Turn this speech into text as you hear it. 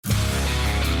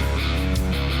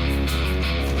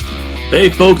Hey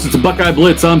folks, it's a Buckeye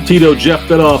Blitz. I'm Tito, Jeff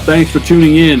Fitoff. Thanks for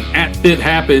tuning in at Fit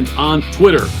Happens on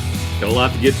Twitter. Got a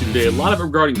lot to get to today. A lot of it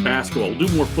regarding basketball. We'll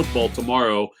do more football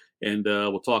tomorrow, and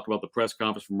we'll talk about the press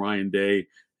conference from Ryan Day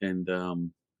and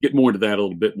get more into that a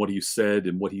little bit, what he said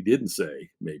and what he didn't say,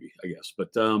 maybe, I guess. But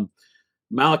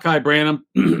Malachi Branham,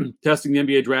 testing the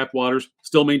NBA draft waters,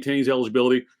 still maintains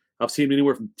eligibility. I've seen him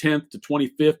anywhere from 10th to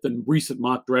 25th in recent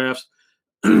mock drafts.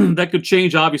 That could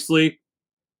change, obviously.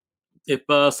 If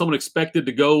someone expected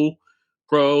to go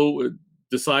pro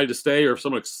decided to stay, or if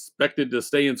someone expected to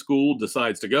stay in school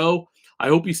decides to go, I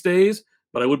hope he stays,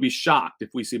 but I would be shocked if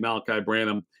we see Malachi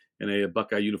Branham in a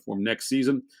Buckeye uniform next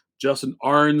season. Justin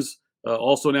Arns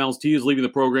also announced he is leaving the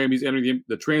program. He's entering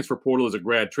the transfer portal as a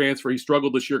grad transfer. He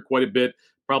struggled this year quite a bit.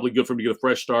 Probably good for him to get a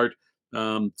fresh start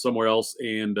somewhere else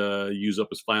and use up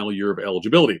his final year of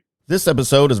eligibility. This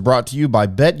episode is brought to you by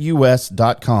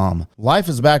BetUS.com. Life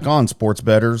is back on, sports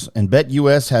bettors, and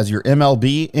BetUS has your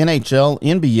MLB, NHL,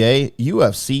 NBA,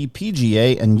 UFC,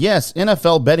 PGA, and yes,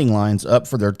 NFL betting lines up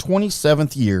for their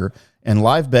 27th year and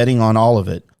live betting on all of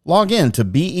it. Log in to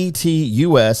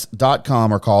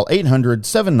BETUS.com or call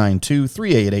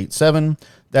 800-792-3887.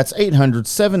 That's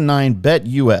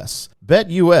 800-79-BET-US.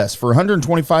 BetUS for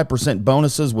 125%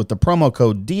 bonuses with the promo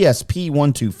code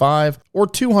DSP125 or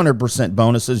 200%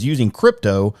 bonuses using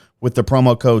crypto with the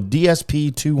promo code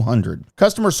DSP200.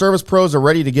 Customer service pros are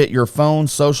ready to get your phone,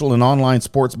 social, and online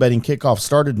sports betting kickoff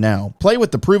started now. Play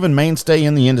with the proven mainstay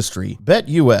in the industry.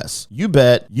 BetUS. You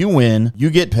bet, you win, you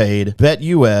get paid.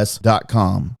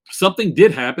 BetUS.com. Something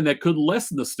did happen that could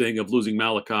lessen the sting of losing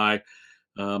Malachi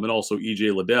and also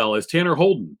E.J. Liddell, as Tanner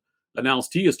Holden announced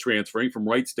he is transferring from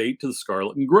Wright State to the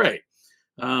Scarlet and Gray.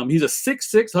 He's a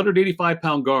 6'6",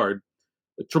 185-pound guard,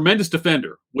 a tremendous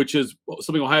defender, which is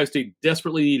something Ohio State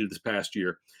desperately needed this past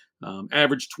year.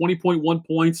 Averaged 20.1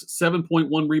 points,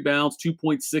 7.1 rebounds,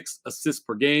 2.6 assists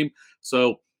per game.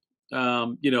 So,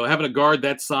 having a guard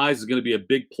that size is going to be a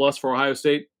big plus for Ohio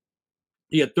State.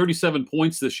 He had 37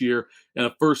 points this year and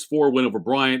a first four win over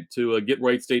Bryant to get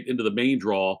Wright State into the main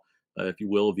draw, if you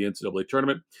will, of the NCAA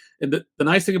tournament. And the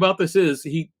nice thing about this is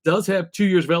he does have 2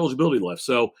 years of eligibility left.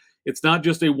 So it's not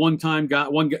just a one-time guy,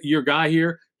 one-year guy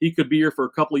here. He could be here for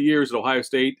a couple of years at Ohio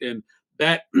State, and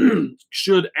that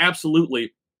should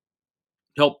absolutely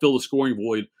help fill the scoring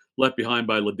void left behind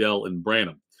by Liddell and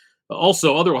Branham.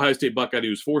 Also, other Ohio State Buckeye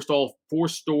news, four-star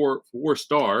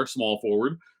small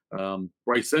forward,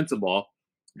 Bryce Sensabaugh,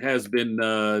 has been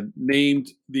named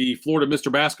the Florida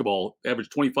Mr. Basketball,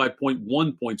 averaged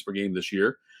 25.1 points per game this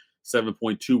year,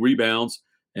 7.2 rebounds,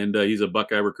 and he's a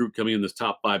Buckeye recruit coming in this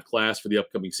top 5 class for the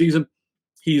upcoming season.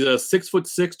 He's a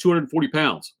 6'6", 240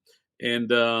 pounds.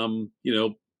 And,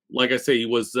 like I say, he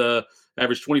was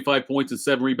averaged 25 points and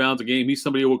 7 rebounds a game. He's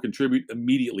somebody who will contribute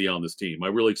immediately on this team. I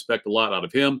really expect a lot out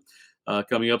of him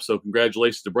coming up. So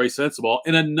congratulations to Bryce Sensabaugh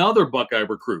and another Buckeye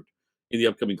recruit in the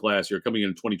upcoming class here, coming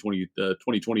in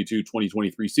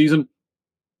 2022-2023 season,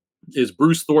 is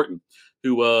Bruce Thornton,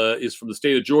 who is from the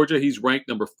state of Georgia. He's ranked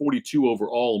number 42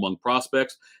 overall among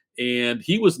prospects, and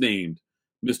he was named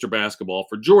Mr. Basketball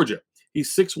for Georgia.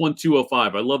 He's 6'1",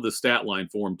 205. I love the stat line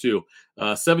for him, too.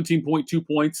 17.2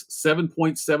 points,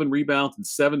 7.7 rebounds, and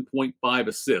 7.5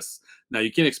 assists. Now,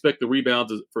 you can't expect the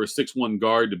rebounds for a 6'1"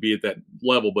 guard to be at that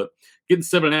level, but getting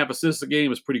 7.5 assists a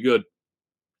game is pretty good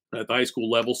at the high school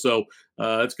level. So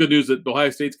it's good news that Ohio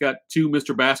State's got 2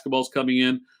 Mr. Basketballs coming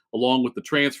in, along with the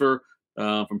transfer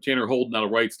from Tanner Holden out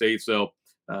of Wright State. So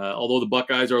although the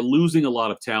Buckeyes are losing a lot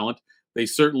of talent, they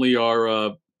certainly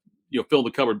are filling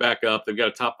the cupboard back up. They've got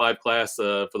a top 5 class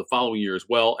for the following year as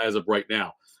well, as of right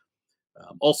now.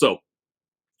 Also,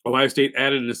 Ohio State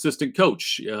added an assistant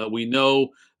coach. We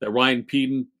know that Ryan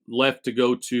Peden left to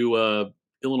go to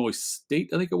Illinois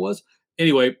State, I think it was.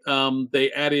 Anyway,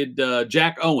 they added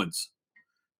Jack Owens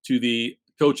to the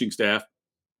coaching staff.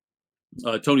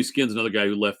 Tony Skinn's another guy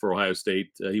who left for Ohio State.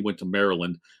 He went to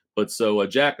Maryland. But so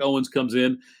Jack Owens comes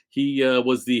in. He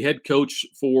was the head coach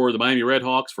for the Miami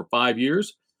Redhawks for 5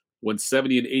 years, went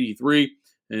 70-83,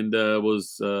 and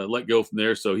was let go from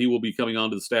there. So he will be coming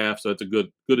onto the staff. So it's a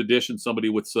good addition. Somebody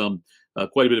with some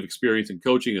quite a bit of experience in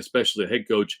coaching, especially a head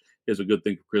coach, is a good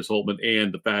thing for Chris Holtmann.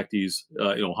 And the fact he's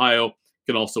in Ohio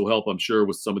can also help, I'm sure,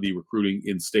 with some of the recruiting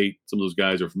in state. Some of those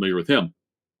guys are familiar with him.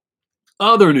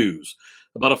 Other news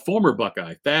about a former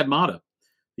Buckeye, Thad Matta.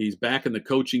 He's back in the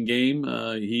coaching game.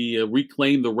 He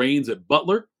reclaimed the reins at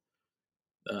Butler.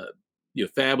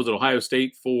 Thad was at Ohio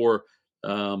State for he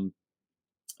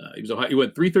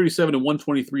went 337 and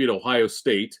 123 at Ohio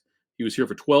State. He was here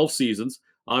for 12 seasons.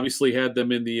 Obviously had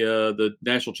them in the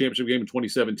national championship game in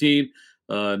 2017,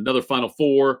 another Final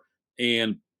Four,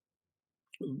 and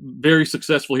very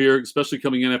successful here, especially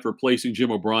coming in after replacing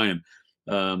Jim O'Brien.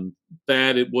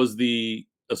 Thad, it was the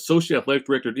associate athletic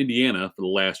director at Indiana for the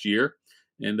last year,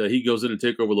 and he goes in and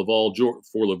take over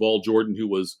for Laval Jordan, who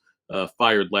was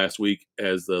fired last week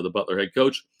as the Butler head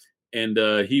coach. And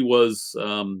he was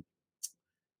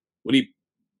when he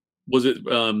was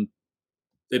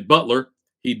at Butler,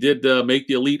 he did make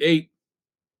the Elite Eight,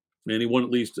 and he won at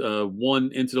least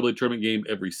one NCAA tournament game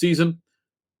every season.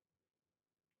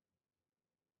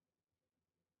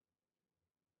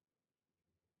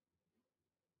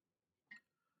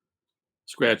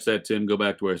 Scratch that, Tim. Go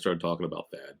back to where I started talking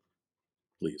about that,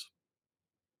 please.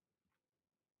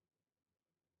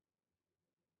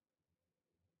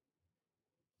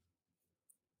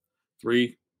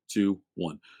 Three, two,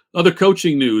 one. Other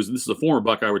coaching news, and this is a former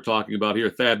Buckeye we're talking about here.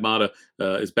 Thad Matta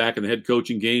is back in the head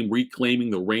coaching game,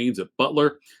 reclaiming the reins at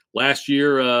Butler. Last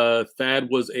year, Thad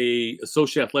was a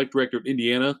associate athletic director at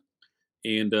Indiana,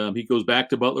 and he goes back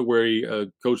to Butler where he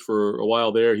coached for a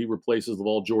while there. He replaces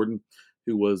Laval Jordan,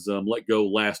 who was let go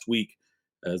last week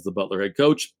as the Butler head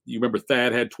coach. You remember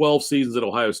Thad had 12 seasons at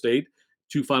Ohio State,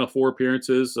 2 Final Four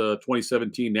appearances,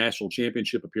 2017 national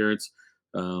championship appearance.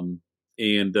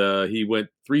 And he went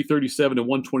 337 and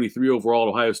 123 overall at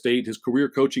Ohio State. His career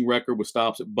coaching record was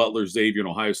stops at Butler, Xavier, and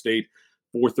Ohio State,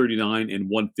 439 and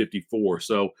 154.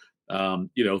 So, Thad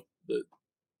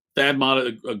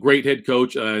Matta, a great head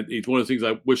coach. It's one of the things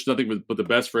I wish nothing but the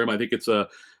best for him. I think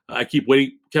I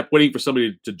kept waiting for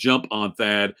somebody to jump on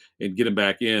Thad and get him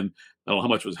back in. I don't know how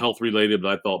much was health related,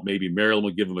 but I thought maybe Maryland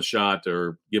would give him a shot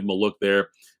or give him a look there.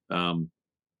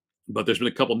 But there's been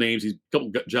a couple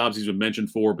jobs he's been mentioned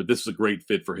for, but this is a great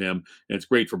fit for him, and it's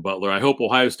great for Butler. I hope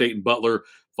Ohio State and Butler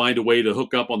find a way to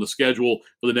hook up on the schedule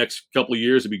for the next couple of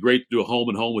years. It'd be great to do a home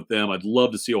and home with them. I'd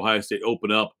love to see Ohio State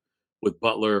open up with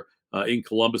Butler in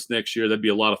Columbus next year. That'd be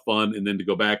a lot of fun, and then to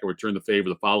go back and return the favor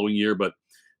the following year. But,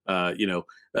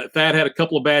 Thad had a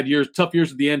couple of bad years, tough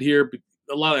years at the end here. But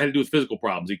a lot of it had to do with physical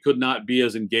problems. He could not be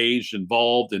as engaged,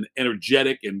 involved, and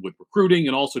energetic, and with recruiting,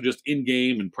 and also just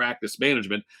in-game and practice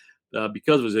management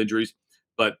because of his injuries.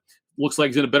 But looks like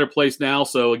he's in a better place now.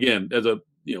 So again,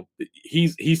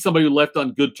 he's somebody who left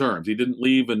on good terms. He didn't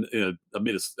leave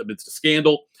amidst a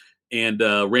scandal, and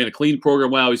ran a clean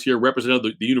program while he's here, represented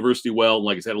the university well, and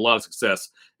like I said, had a lot of success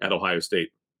at Ohio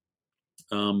State.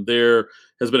 There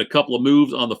has been a couple of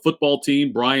moves on the football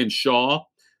team. Brian Shaw,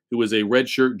 who is a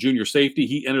redshirt junior safety,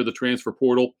 he entered the transfer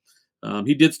portal.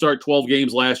 He did start 12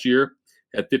 games last year,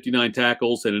 had 59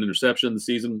 tackles, had an interception in the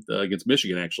season against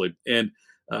Michigan, actually. And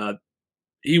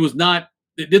he was not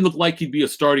 – it didn't look like he'd be a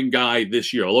starting guy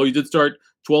this year, although he did start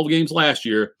 12 games last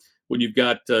year. When you've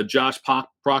got Josh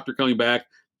Proctor coming back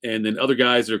and then other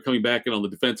guys that are coming back in on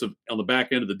the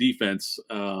back end of the defense,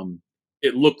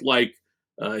 it looked like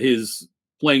his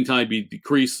playing time be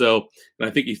decreased. So, and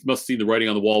I think he must have seen the writing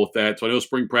on the wall with that. So I know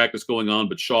spring practice going on,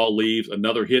 but Shaw leaves.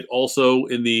 Another hit also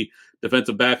in the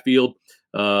defensive backfield.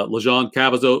 Lejon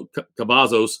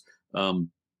Cavazos,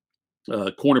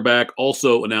 cornerback,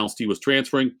 also announced he was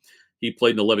transferring. He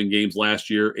played in 11 games last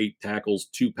year, 8 tackles,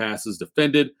 2 passes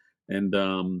defended, and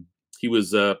he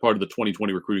was part of the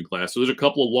 2020 recruiting class. So there's a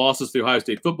couple of losses to the Ohio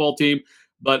State football team,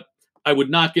 but I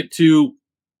would not get too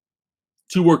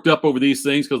worked up over these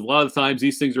things, because a lot of the times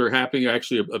these things are happening are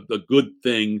actually a good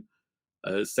thing.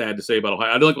 Sad to say about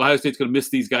Ohio. I don't think Ohio State's going to miss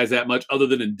these guys that much, other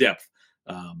than in depth.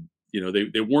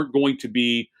 They weren't going to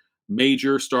be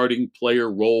major starting player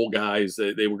role guys.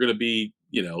 They were going to be,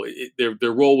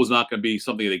 their role was not going to be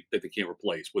something that they can't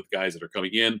replace with guys that are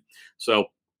coming in. So,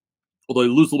 although they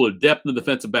lose a little bit of depth in the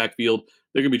defensive backfield,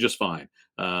 they're going to be just fine.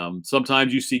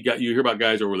 Sometimes you hear about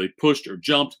guys where they pushed or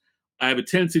jumped. I have a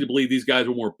tendency to believe these guys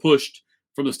were more pushed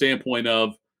from the standpoint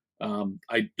of,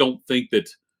 I think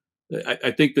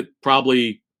that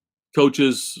probably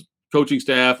coaching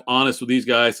staff, honest with these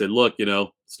guys, said, look,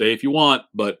 stay if you want,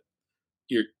 but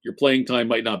your playing time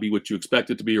might not be what you expect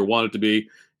it to be or want it to be.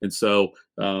 And so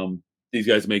these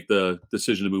guys make the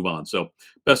decision to move on. So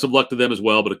best of luck to them as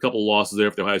well. But a couple of losses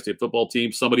there for the Ohio State football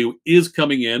team. Somebody who is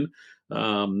coming in,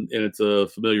 and it's a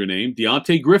familiar name,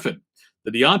 Deontay Griffin. The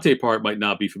Deontay part might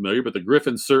not be familiar, but the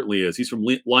Griffin certainly is. He's from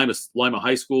Lima Senior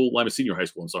High School,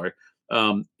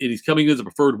 and he's coming in as a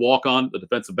preferred walk-on, the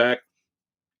defensive back.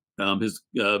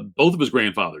 Both of his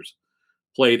grandfathers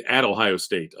played at Ohio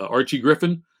State. Archie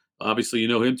Griffin, obviously you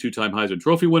know him, 2-time Heisman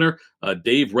Trophy winner.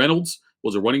 Dave Reynolds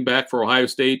was a running back for Ohio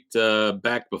State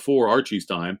back before Archie's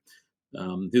time.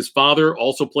 His father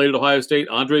also played at Ohio State,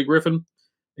 Andre Griffin.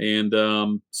 And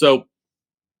so,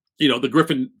 the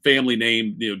Griffin family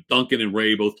name, Duncan and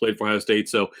Ray both played for Ohio State.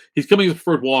 So he's coming as a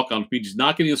preferred walk-on. He's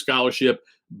not getting a scholarship,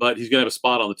 but he's going to have a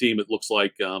spot on the team, it looks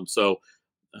like. So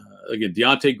Again,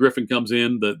 Deontay Griffin comes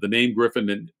in, the name Griffin,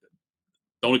 and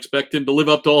don't expect him to live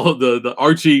up to all of the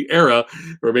Archie era,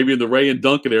 or maybe in the Ray and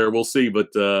Duncan era. We'll see. But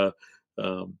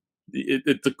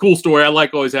it's a cool story. I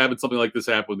like always having something like this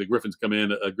happen when the Griffins come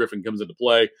in. Griffin comes into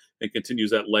play and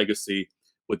continues that legacy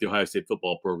with the Ohio State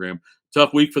football program.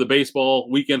 Tough weekend for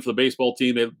the baseball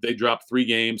team. They dropped 3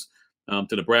 games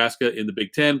to Nebraska in the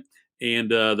Big Ten. And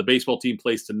the baseball team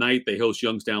plays tonight. They host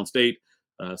Youngstown State.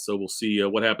 So we'll see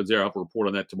what happens there. I'll have a report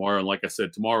on that tomorrow. And like I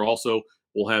said, tomorrow also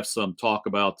we'll have some talk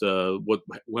about what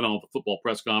went on with the football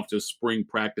press conference, spring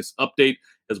practice update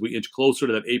as we inch closer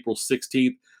to that April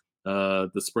 16th,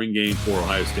 the spring game for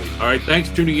Ohio State. All right, thanks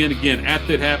for tuning in again.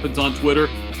 @ThatHappens on Twitter.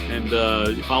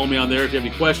 And follow me on there if you have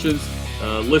any questions.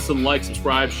 Listen, like,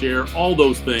 subscribe, share, all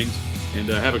those things. And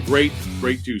have a great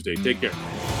Tuesday. Take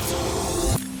care.